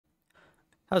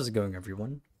How's it going,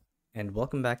 everyone? And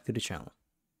welcome back to the channel.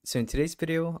 So in today's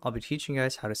video, I'll be teaching you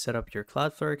guys how to set up your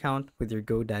Cloudflare account with your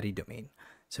Godaddy domain.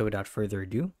 So without further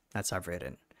ado, let's dive right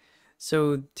in.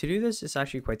 So to do this is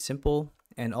actually quite simple,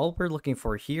 and all we're looking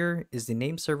for here is the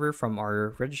name server from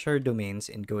our registered domains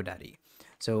in Godaddy.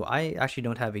 So I actually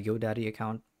don't have a Godaddy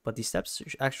account, but the steps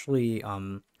actually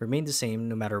remain the same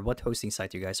no matter what hosting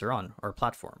site you guys are on or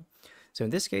platform. So in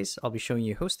this case, I'll be showing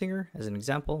you Hostinger as an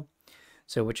example.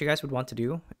 So what you guys would want to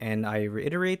do, and I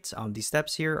reiterate, the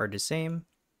steps here are the same.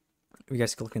 You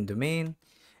guys click on domain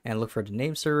and look for the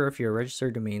name server of your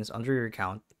registered domains under your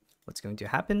account. What's going to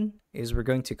happen is we're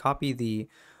going to copy the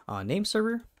name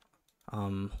server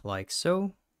like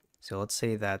so. So let's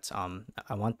say that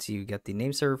I want to get the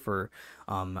name server for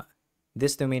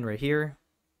this domain right here.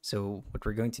 So what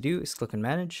we're going to do is click on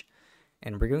manage,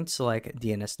 and we're going to select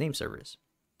DNS name servers.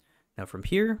 Now from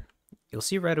here, you'll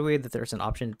see right away that there's an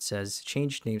option that says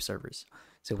change name servers.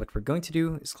 So what we're going to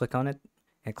do is click on it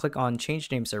and click on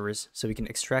change name servers so we can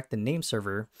extract the name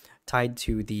server tied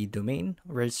to the domain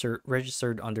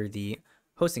registered under the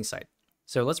hosting site.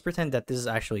 So let's pretend that this is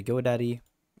actually GoDaddy.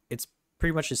 It's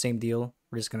pretty much the same deal.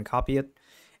 We're just going to copy it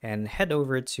and head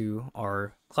over to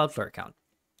our Cloudflare account.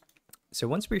 So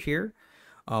once we're here,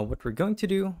 what we're going to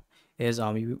do is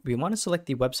we want to select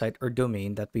the website or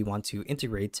domain that we want to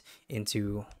integrate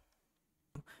into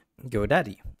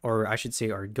GoDaddy, or I should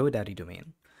say our GoDaddy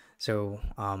domain. So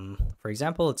for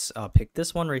example, let's pick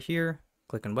this one right here,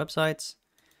 click on websites.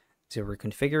 So we're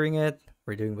configuring it,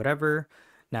 we're doing whatever.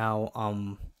 Now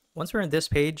once we're on this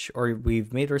page, or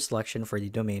we've made our selection for the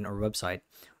domain or website,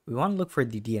 we want to look for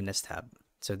the DNS tab.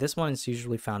 So this one is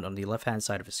usually found on the left hand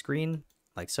side of the screen,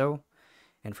 like so.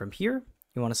 And from here,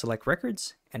 you want to select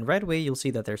records, and right away you'll see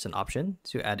that there's an option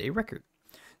to add a record.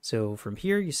 So from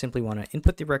here, you simply want to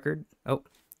input the record. Oh,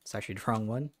 it's actually the wrong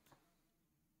one.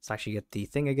 Let's actually get the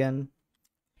thing again.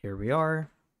 Here we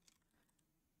are.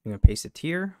 I'm going to paste it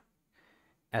here,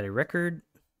 add a record,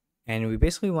 and we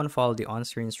basically want to follow the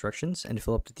on-screen instructions and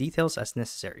fill up the details as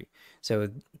necessary. So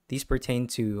these pertain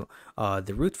to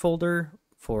the root folder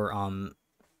for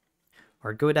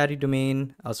our GoDaddy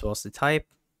domain, as well as the type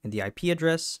and the IP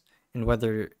address, and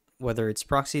whether it's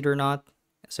proxied or not,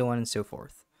 so on and so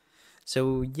forth.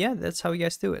 So yeah, that's how you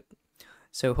guys do it.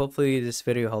 So hopefully this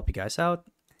video helped you guys out,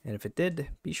 and if it did,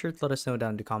 be sure to let us know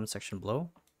down in the comment section below.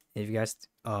 And if you guys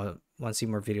want to see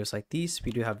more videos like these,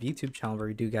 we do have a YouTube channel where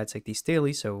we do guides like these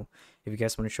daily, so if you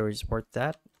guys want to show your support to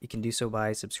that, you can do so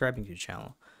by subscribing to the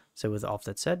channel. So with all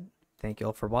that said, thank you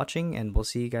all for watching, and we'll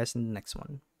see you guys in the next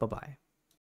one. Bye bye.